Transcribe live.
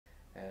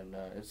and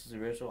this is the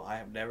original. I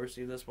have never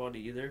seen this one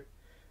either,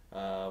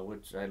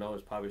 which I know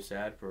is probably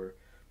sad for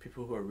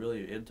people who are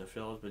really into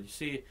films. But you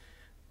see,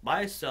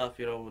 my stuff,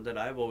 that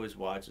I've always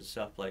watched is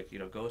stuff like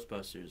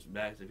Ghostbusters,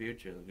 Back to the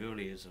Future, The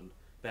Goonies, and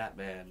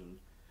Batman,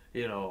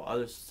 and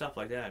other stuff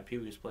like that,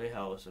 Pee-wee's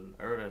Playhouse, and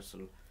Ernest,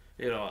 and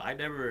I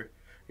never,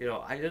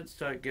 I didn't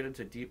start getting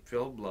into deep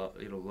film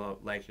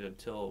like it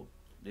until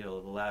the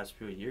last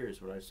few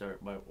years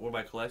when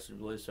my collection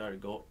really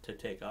started to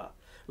take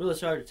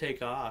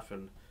off,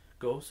 and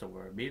go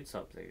somewhere, mean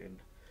something, and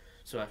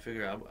so I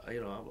figure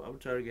I'm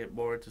trying to get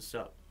more into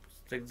stuff,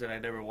 things that I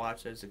never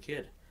watched as a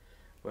kid.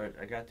 But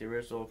I got the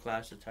original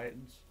Clash of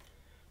Titans.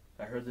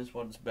 I heard this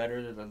one's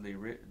better than the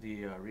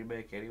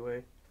remake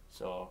anyway,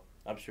 so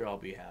I'm sure I'll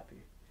be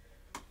happy.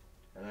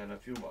 And then a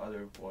few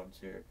other ones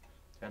here.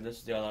 And this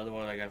is the other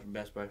one I got from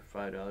Best Buy for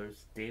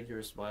 $5.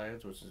 Dangerous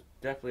Minds, which is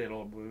definitely an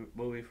old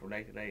movie from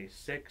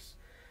 1996.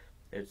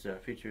 It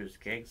features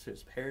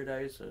Gangsta's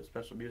Paradise, a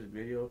special music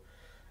video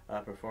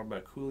performed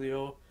by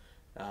Coolio.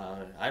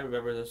 I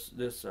remember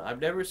this. I've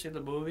never seen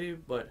the movie,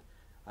 but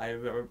I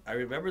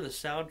remember the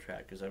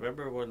soundtrack because I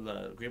remember when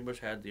the Greenbush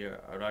had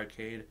an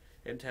arcade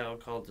in town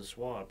called the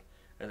Swamp,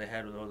 and they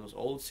had one of those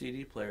old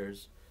CD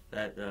players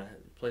that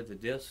played the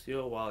disc,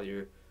 while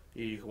you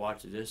can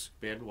watch the disc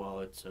spin while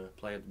it's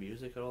playing the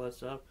music and all that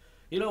stuff.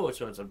 You know which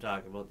ones I'm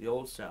talking about, the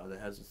old style that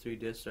has the 3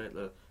 discs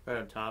right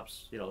on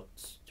tops,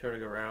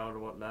 turning around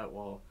and whatnot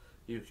while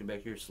you can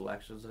make your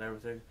selections and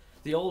everything.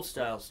 The old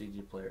style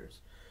CD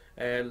players,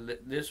 and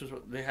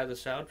they had the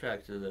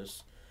soundtrack to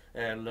this,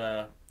 and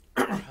I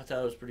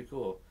thought it was pretty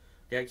cool.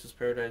 Gangsta's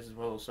Paradise is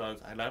one of those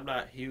songs, and I'm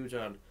not huge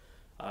on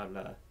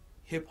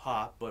hip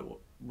hop, but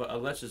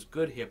unless it's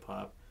good hip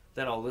hop,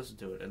 then I'll listen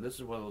to it. And this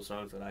is one of those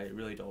songs that I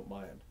really don't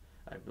mind.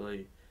 I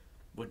really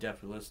would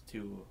definitely listen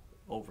to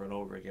over and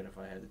over again if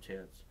I had the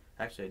chance.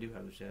 Actually, I do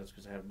have the chance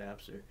because I have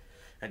Napster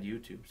and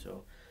YouTube.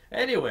 So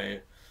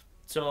anyway,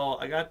 so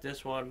I got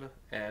this one,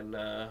 and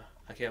I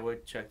can't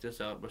wait to check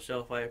this out.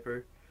 Michelle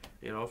Pfeiffer,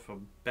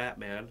 from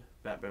Batman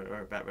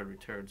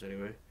Returns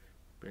anyway.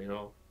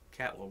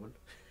 Catwoman.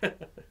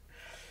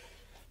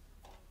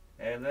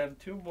 And then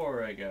 2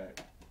 more I got.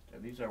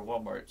 And these are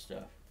Walmart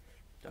stuff.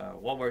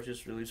 Walmart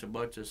just released a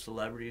bunch of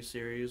celebrity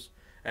series.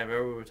 And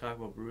remember we were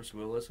talking about Bruce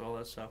Willis and all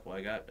that stuff? Well,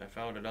 I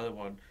found another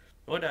one.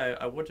 One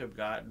I wouldn't have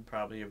gotten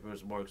probably if it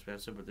was more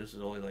expensive, but this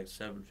is only like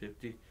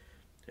 $7.50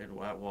 at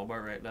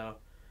Walmart right now.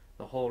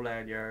 The whole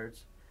 9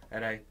 yards.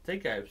 And I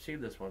think I've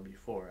seen this one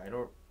before. I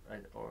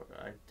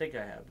think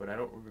I have, but I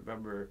don't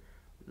remember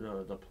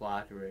the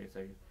plot or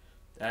anything.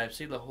 And I've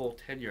seen the whole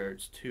 10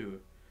 yards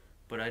too,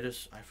 but I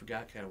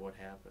forgot kind of what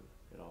happened.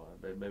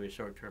 Maybe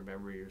short-term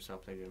memory or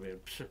something. I mean,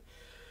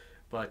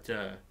 but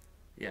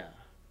yeah,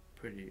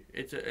 pretty.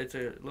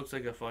 It looks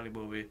like a funny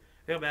movie.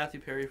 Matthew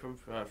Perry from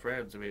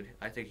Friends. I mean,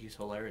 I think he's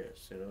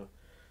hilarious.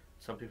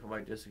 Some people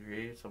might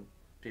disagree. Some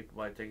people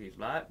might think he's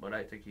not, but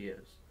I think he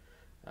is.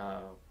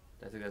 I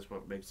think that's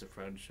what makes the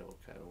Friends show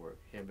kind of work.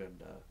 Him and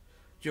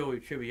Joey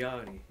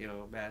Tribbiani,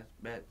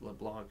 Matt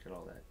LeBlanc and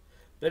all that.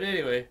 But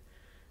anyway,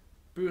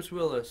 Bruce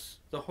Willis,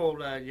 the whole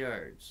 9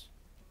 yards.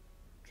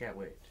 Can't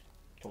wait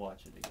to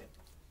watch it again.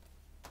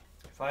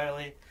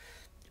 Finally,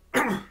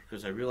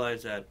 because I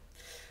realized that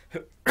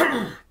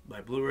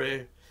my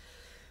Blu-ray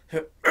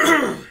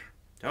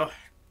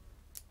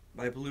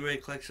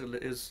collection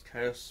is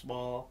kind of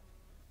small,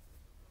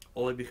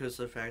 only because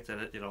of the fact that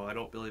I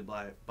don't really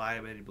buy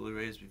many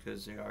Blu-rays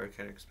because they are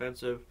kind of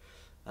expensive.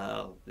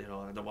 And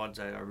the ones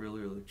that are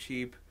really, really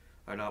cheap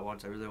are not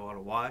ones I really want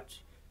to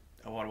watch.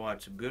 I want to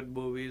watch some good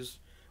movies,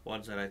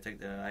 ones that I think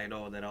that I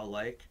know that I'll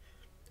like.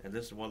 And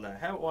this is one that I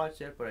haven't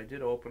watched yet, but I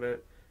did open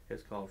it.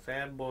 It's called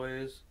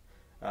Fanboys.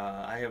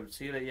 I haven't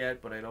seen it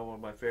yet, but I know one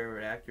of my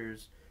favorite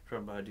actors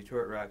from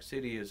Detroit Rock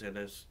City is in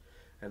this,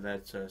 and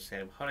that's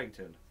Sam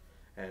Huntington.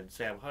 And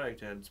Sam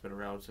Huntington's been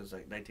around since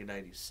like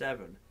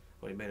 1997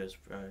 when he made his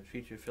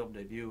feature film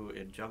debut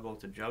in Jungle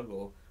to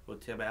Jungle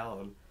with Tim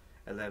Allen,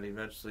 and then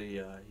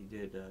eventually he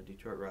did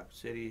Detroit Rock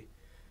City,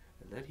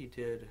 and then he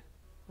did,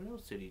 what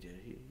else did he do?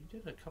 He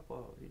did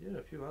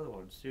a few other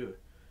ones too.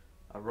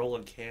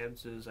 Rolling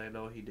Kansas, I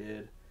know he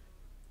did,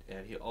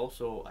 and he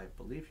also, I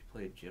believe he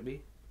played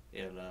Jimmy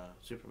in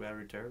Superman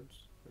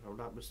Returns, if I'm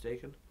not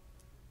mistaken.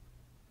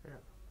 Yeah,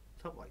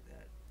 something like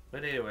that.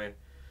 But anyway,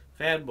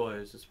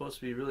 Fanboys. It's supposed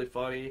to be really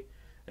funny.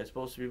 It's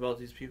supposed to be about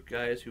these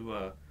guys who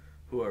are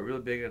really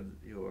big and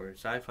who are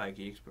sci-fi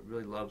geeks, but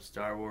really love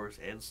Star Wars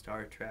and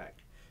Star Trek,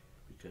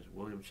 because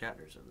William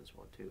Shatner's in this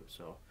one too.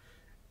 So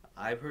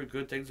I've heard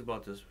good things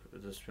about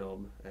this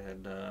film,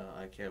 and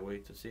I can't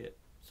wait to see it.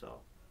 So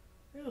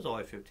it was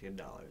only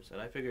 $15,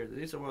 and I figured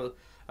these are one of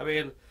I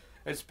mean,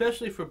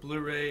 especially for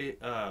Blu-ray.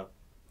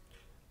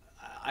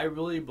 I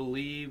really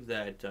believe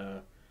that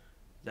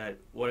that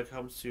when it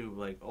comes to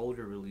like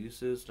older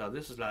releases, now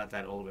this is not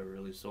that older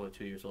release, it's only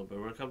 2 years old, but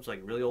when it comes to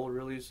like really old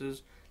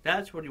releases,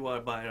 that's when you want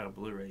to buy it on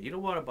Blu-ray. You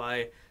don't want to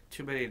buy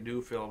too many new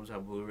films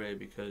on Blu-ray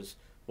because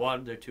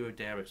one, they're too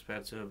damn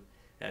expensive,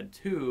 and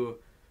two,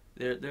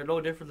 they're no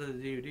different than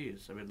the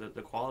DVDs. I mean,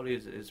 the quality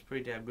is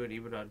pretty damn good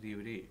even on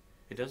DVD.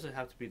 It doesn't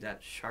have to be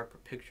that sharp a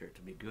picture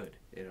to be good,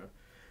 you know.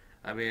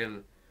 I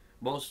mean,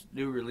 most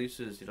new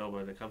releases, you know,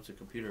 when it comes to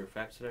computer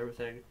effects and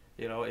everything,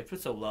 you know, if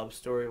it's a love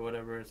story or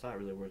whatever, it's not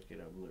really worth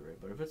getting on Blu-ray.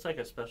 But if it's like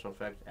a special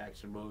effect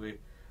action movie,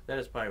 then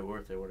it's probably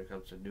worth it when it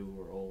comes to new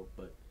or old.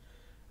 But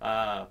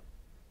uh,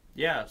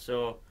 yeah,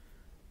 so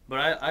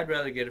but I'd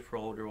rather get it for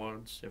older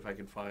ones if I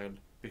can find,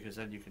 because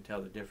then you can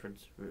tell the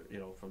difference, you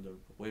know, from the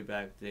way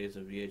back days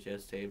of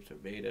VHS tapes or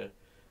Beta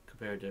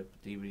compared to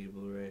DVD,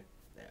 Blu-ray.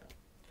 Yeah.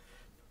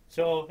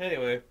 So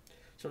anyway,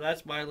 so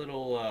that's my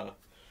little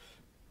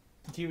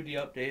DVD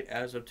update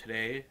as of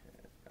today,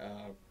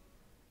 uh,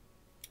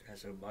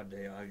 as of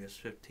Monday,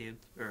 August 15th,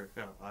 or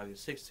no,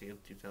 August 16th,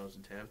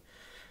 2010.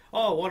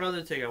 Oh, one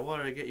other thing, I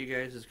wanted to get you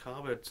guys'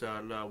 comments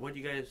on what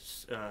you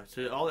guys,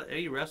 to all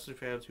any wrestling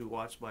fans who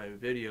watch my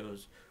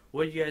videos,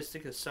 what did you guys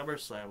think of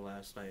SummerSlam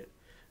last night?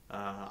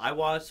 I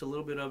watched a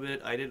little bit of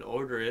it. I didn't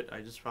order it. I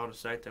just found a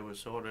site that was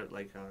showing it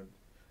like on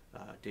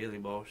Daily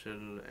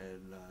Motion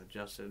and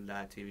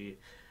Justin.tv.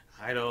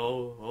 I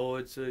know, oh,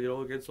 it's you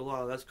know, against the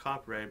law, that's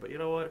copyright, but you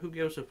know what? Who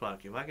gives a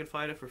fuck? If I can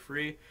find it for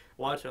free,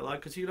 watch it live,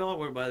 because you know I'm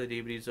going to buy the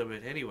DVDs of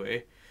it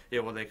anyway, you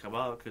know, when they come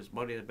out, because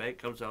Money in the Bank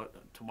comes out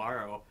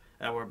tomorrow,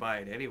 and we're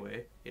buying it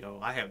anyway. You know,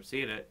 I haven't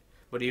seen it,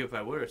 but even if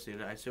I would have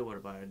seen it, I still would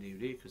have bought a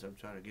DVD, because I'm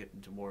trying to get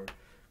into more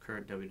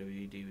current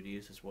WWE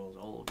DVDs as well as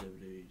old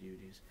WWE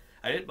DVDs.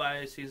 I didn't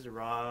buy Season of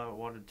Raw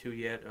 1 and 2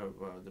 yet,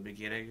 or the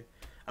beginning.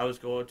 I was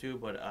going to,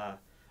 but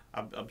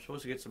I'm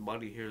supposed to get some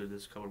money here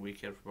this coming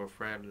weekend from a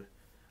friend.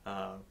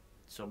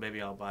 So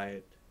maybe I'll buy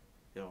it,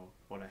 you know,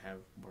 when I have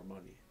more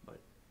money. But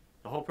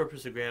the whole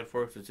purpose of Grand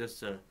Forks is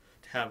just to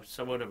have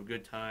somewhat of a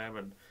good time,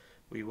 and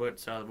we went and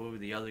saw the movie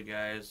The Other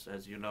Guys,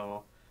 as you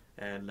know,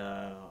 and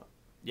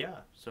yeah,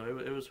 so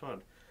it was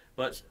fun.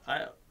 But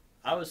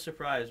I was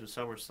surprised with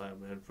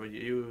SummerSlam, and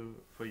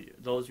for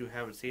those who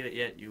haven't seen it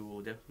yet, you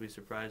will definitely be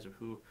surprised of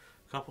a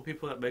couple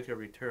people that make a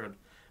return.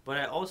 But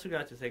I also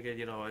got to thinking,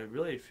 you know, it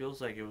really feels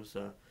like it was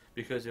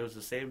because it was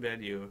the same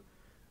venue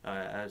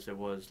as it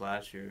was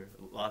last year,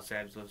 Los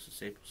Angeles, the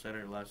Staples Center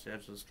in Los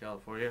Angeles,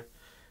 California,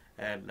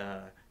 and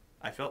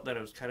I felt that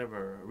it was kind of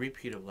a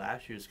repeat of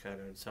last year's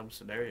kind of in some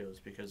scenarios,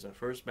 because the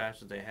first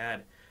match that they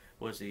had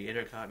was the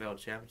Intercontinental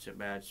Championship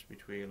match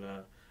between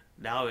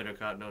now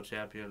Intercontinental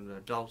Champion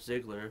Dolph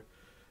Ziggler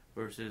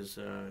versus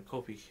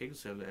Kofi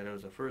Kingston, and it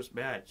was the first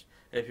match.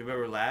 And if you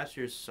remember last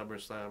year's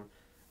SummerSlam,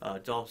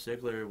 Dolph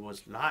Ziggler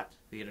was not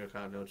the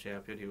Intercontinental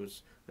Champion. He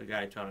was the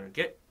guy trying to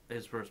get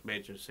his first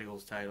major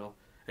singles title.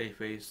 And he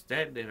faced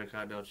then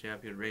Intercontinental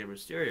Champion Rey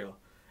Mysterio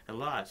and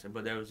lost.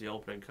 But that was the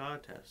opening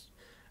contest.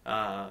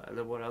 And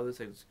then what other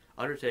things?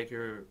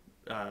 Undertaker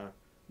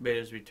made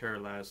his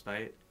return last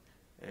night,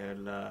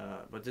 and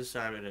but this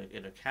time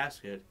in a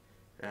casket,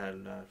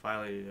 and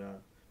finally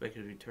make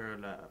his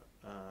return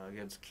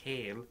against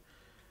Kane.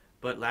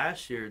 But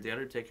last year, the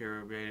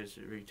Undertaker made his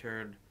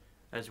return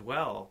as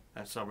well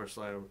at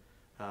SummerSlam,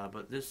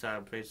 but this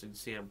time facing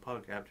CM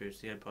Punk after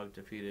CM Punk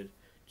defeated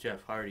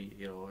Jeff Hardy,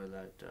 you know, in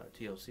that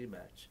TLC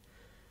match.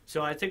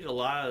 So I think a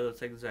lot of the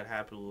things that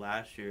happened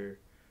last year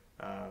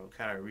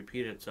kind of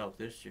repeated itself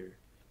this year,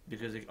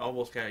 because it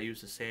almost kind of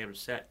used the same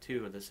set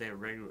too, and the same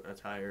ring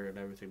attire and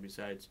everything,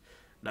 besides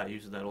not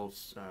using that old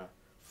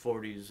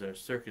 40s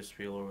circus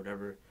feel or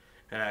whatever,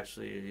 and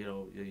actually, you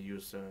know, you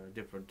use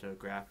different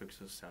graphics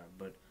this time.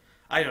 But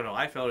I don't know,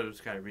 I felt it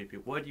was kind of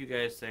repeat. What do you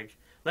guys think?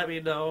 Let me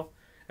know,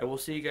 and we'll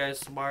see you guys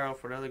tomorrow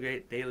for another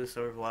great daily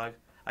summer vlog.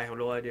 I have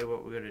no idea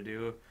what we're going to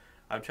do.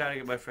 I'm trying to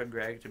get my friend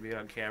Greg to be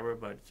on camera,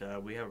 but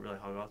we haven't really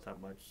hung out that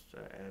much,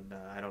 and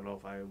I don't know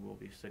if I will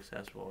be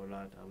successful or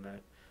not on that.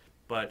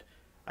 But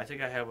I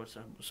think I have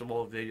some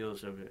old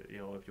videos of it, you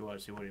know, if you want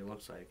to see what he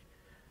looks like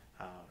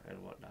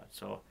and whatnot.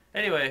 So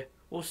anyway,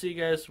 we'll see you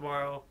guys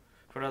tomorrow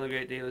for another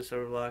great daily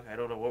summer vlog. I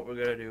don't know what we're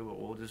going to do, but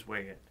we'll just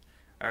wing it.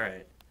 All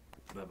right.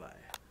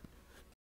 Bye-bye.